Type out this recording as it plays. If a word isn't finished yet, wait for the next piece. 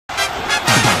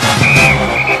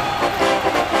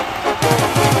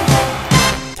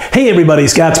Hey everybody,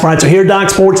 Scott Spreitzer here,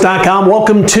 DocSports.com.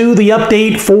 Welcome to the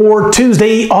update for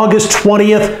Tuesday, August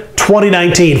 20th,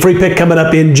 2019. Free pick coming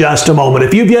up in just a moment.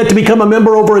 If you've yet to become a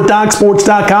member over at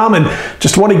DocSports.com and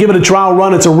just want to give it a trial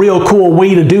run, it's a real cool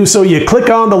way to do so. You click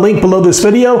on the link below this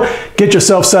video, get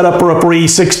yourself set up for a free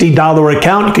 $60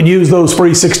 account. You can use those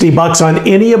free $60 on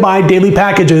any of my daily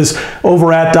packages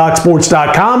over at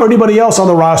DocSports.com or anybody else on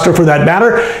the roster for that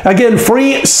matter. Again,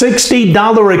 free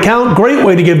 $60 account. Great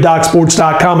way to give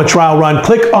DocSports.com a trial run.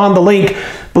 Click on the link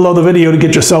below the video to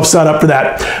get yourself set up for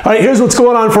that. All right, here's what's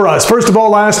going on for us. First of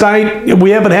all, last night, we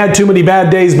haven't had too many bad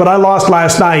days, but I lost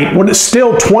last night. We're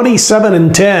still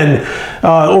 27-10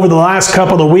 over the last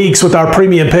couple of weeks with our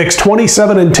premium picks.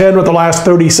 27-10 with the last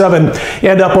 37.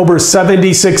 End up over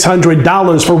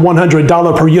 $7,600 for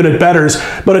 $100 per unit bettors.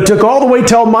 But it took all the way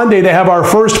till Monday to have our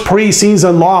first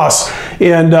preseason loss.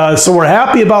 And so we're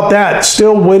happy about that.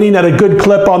 Still winning at a good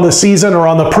clip on the season, or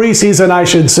on the preseason, I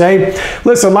should say.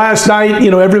 Listen, last night,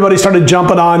 everybody started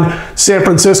jumping on San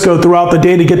Francisco throughout the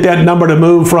day to get that number to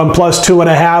move from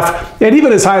 +2.5 and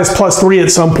even as high as +3 at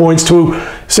some points to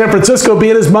San Francisco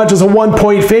being as much as a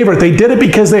 1-point favorite. They did it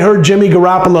because they heard Jimmy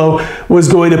Garoppolo was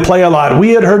going to play a lot.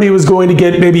 We had heard he was going to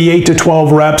get maybe 8 to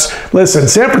 12 reps. Listen,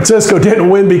 San Francisco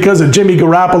didn't win because of Jimmy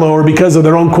Garoppolo or because of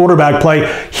their own quarterback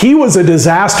play. He was a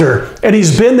disaster, and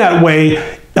he's been that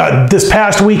way. This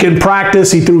past week in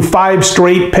practice, he threw 5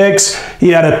 straight picks. He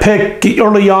had a pick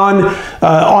early on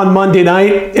Monday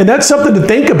night, and that's something to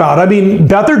think about. I mean,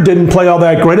 Beathard didn't play all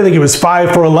that great. I think he was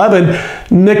 5 for 11.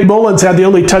 Nick Mullins had the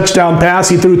only touchdown pass.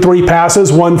 He threw 3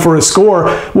 passes, 1 for a score.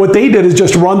 What they did is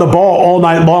just run the ball all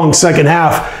night long, second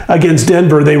half against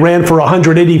Denver. They ran for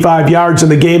 185 yards in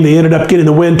the game. They ended up getting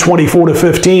the win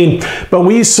 24-15. But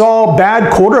we saw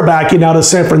bad quarterbacking out of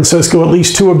San Francisco, at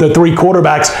least 2 of the 3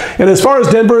 quarterbacks. And as far as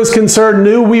Denver is concerned,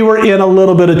 knew we were in a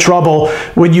little bit of trouble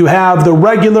when you have the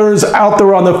regulars out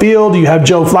there on the field. You have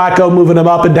Joe Flacco moving them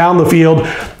up and down the field.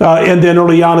 And then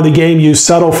early on in the game, you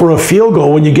settle for a field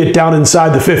goal when you get down inside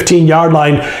the 15-yard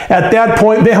line. At that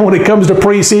point, man, when it comes to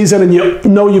preseason and you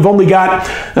know you've only got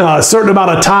a certain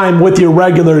amount of time with your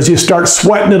regulars, you start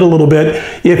sweating it a little bit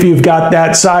if you've got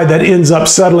that side that ends up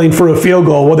settling for a field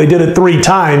goal. Well, they did it 3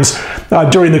 times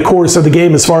during the course of the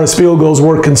game as far as field goals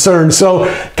were concerned. So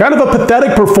kind of a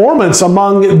pathetic performance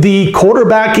among the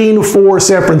quarterbacking for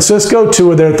San Francisco.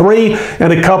 2 of their 3,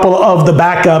 and a couple of the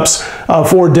backups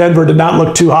for Denver did not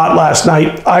look too hot last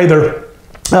night either.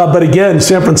 But again,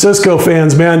 San Francisco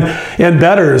fans, man, and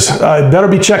bettors, better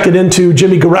be checking into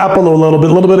Jimmy Garoppolo a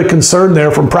little bit of concern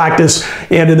there from practice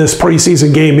and in this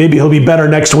preseason game. Maybe he'll be better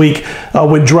next week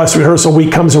when dress rehearsal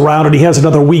week comes around and he has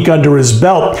another week under his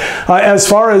belt. As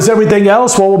far as everything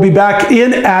else, well, we'll be back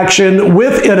in action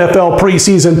with NFL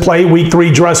preseason play, week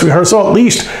 3 dress rehearsal, at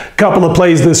least a couple of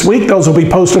plays this week. Those will be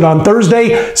posted on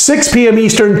Thursday, 6 p.m.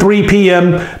 Eastern, 3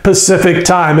 p.m. Pacific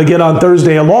time, again on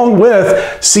Thursday, along with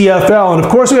CFL. And of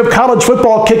course, we have college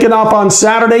football kicking off on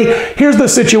Saturday. Here's the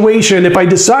situation. If I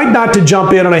decide not to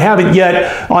jump in, and I haven't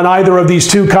yet, on either of these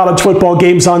 2 college football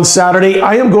games on Saturday,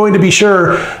 I am going to be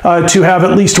sure to have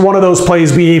at least one of those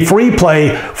plays be a free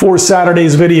play for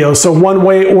Saturday's video. So one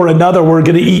way or another, we're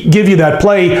going to give you that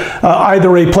play,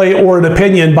 either a play or an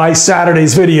opinion by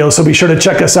Saturday's video. So be sure to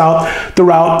check us out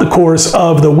throughout the course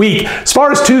of the week. As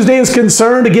far as Tuesday is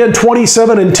concerned, again,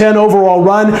 27-10 overall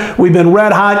run. We've been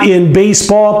red hot in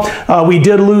baseball. We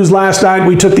did lose last night.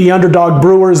 We took the underdog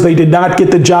Brewers. They did not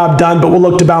get the job done, but we'll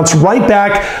look to bounce right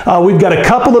back. We've got a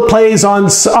couple of plays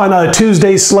on a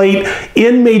Tuesday slate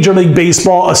in Major League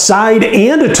Baseball, a side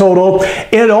and a total,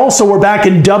 and also we're back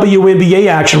in WNBA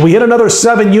action. We hit another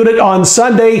 7-unit on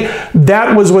Sunday.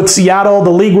 That was with Seattle. The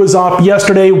league was off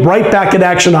yesterday. Right back in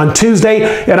action on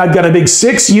Tuesday, and I've got a big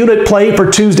 6-unit play for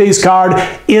Tuesday's card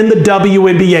in the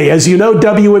WNBA. As you know,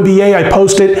 WNBA, I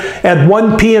post it at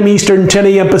 1 p.m. Eastern, 10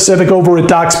 a.m. Pacific over at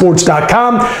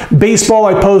DocSports.com. Baseball,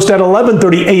 I post at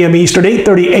 11:30 a.m. Eastern,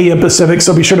 8:30 a.m. Pacific,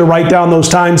 so be sure to write down those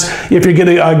times if you're going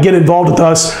to get involved with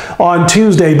us on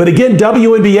Tuesday. But again,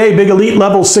 WNBA, big elite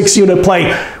level 6-unit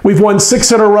play. We've won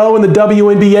 6 in a row in the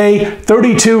WNBA,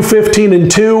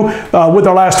 32-15-2 with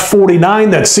our last 49.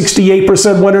 That's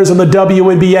 68% winners in the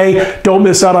WNBA. Don't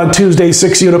miss out on Tuesday's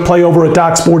 6-unit play over at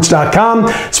DocSports.com.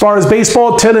 As far as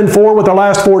baseball, 10-4 with our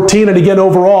last 14, and again,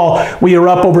 overall, we are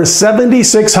up over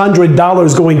 $7,600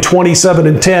 going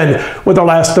 27-10 with our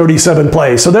last 37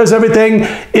 plays. So there's everything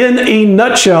in a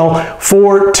nutshell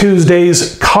for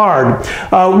Tuesday's card.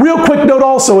 Real quick note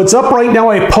also, it's up right now.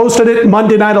 I posted it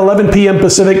Monday night, 11 p.m.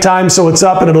 Pacific time, so it's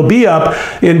up and it'll be up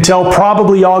until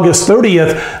probably August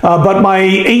 30th. But my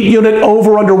 8-unit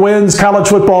over-under wins college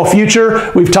football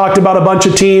future, we've talked about a bunch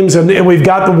of teams, and we've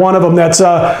got the one of them that's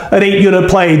an 8-unit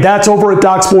play. That's over at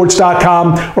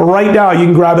DocSports.com. Right now, you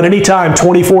can grab it anytime,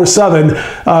 24/7.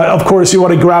 Of course, you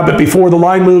want to grab it before the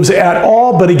line moves at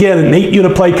all. But again, an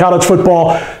 8-unit play college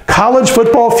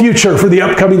football future for the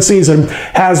upcoming season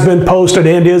has been posted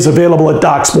and is available at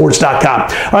DocSports.com.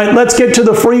 All right, let's get to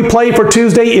the free play for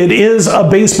Tuesday. It is a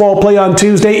baseball play on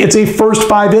Tuesday. It's a first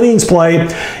 5 innings play,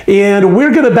 and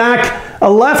we're going to back a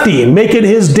lefty making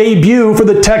his debut for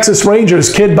the Texas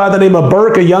Rangers, kid by the name of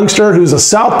Burke, a youngster who's a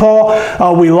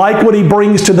southpaw. We like what he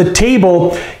brings to the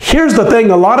table. Here's the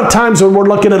thing, a lot of times when we're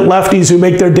looking at lefties who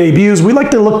make their debuts, we like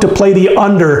to look to play the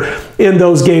under in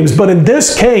those games. But in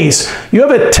this case, you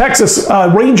have a Texas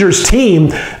Rangers team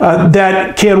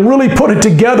that can really put it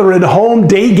together in home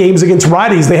day games against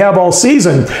righties. They have all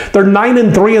season. They're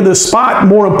 9-3 in this spot.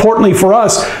 More importantly for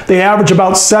us, they average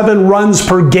about 7 runs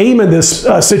per game in this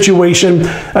situation,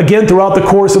 again, throughout the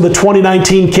course of the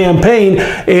 2019 campaign.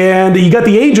 And you got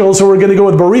the Angels, who are going to go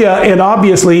with Berea, and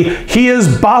obviously he is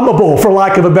bombable, for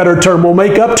lack of a better term. We'll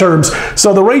make up terms.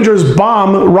 So the Rangers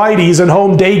bomb righties in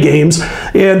home day games,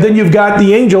 and then you've got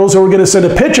the Angels, who are going to send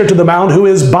a pitcher to the mound who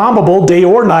is bombable day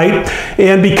or night.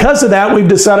 And because of that, we've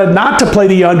decided not to play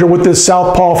the under with this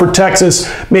southpaw for Texas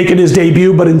making his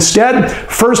debut, but instead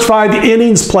first 5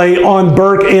 innings play on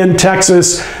Burke and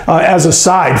Texas as a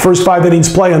side. First 5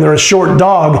 innings play, and they're a short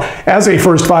dog as a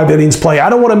first 5 innings play. I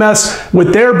don't want to mess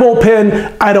with their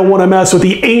bullpen. I don't want to mess with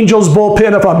the Angels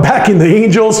bullpen if I'm backing the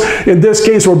Angels. In this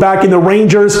case, we're backing the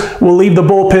Rangers. We'll leave the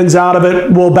bullpens out of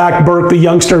it. We'll back Burke, the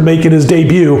youngster, making his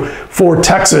debut for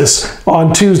Texas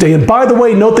on Tuesday. And by the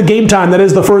way, note the game time. That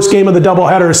is the first game of the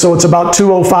doubleheader, so it's about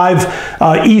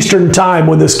 2:05 Eastern time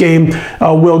when this game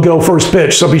will go first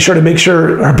pitch. So be sure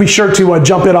to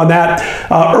jump in on that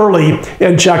early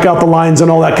and check out the lines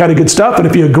and all that kind of good stuff. And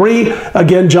if you agree,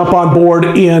 again, jump on board.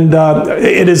 And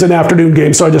it is an afternoon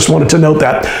game, so I just wanted to note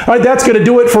that. All right, that's going to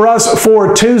do it for us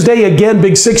for Tuesday. Again,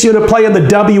 big 6-unit play in the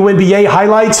WNBA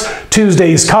highlights.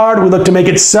 Tuesday's card, we look to make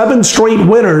it 7 straight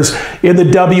winners in the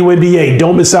WNBA.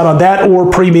 Don't miss out on that or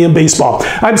premium baseball.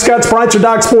 I'm Scott Spreitzer,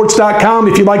 DocSports.com.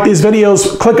 If you like these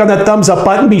videos, click on that thumbs up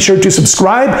button. Be sure to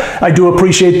subscribe. I do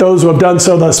appreciate those who have done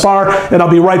so thus far, and I'll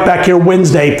be right back here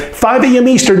Wednesday, 5 a.m.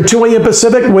 Eastern, 2 a.m.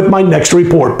 Pacific with my next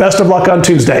report. Best of luck on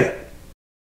Tuesday.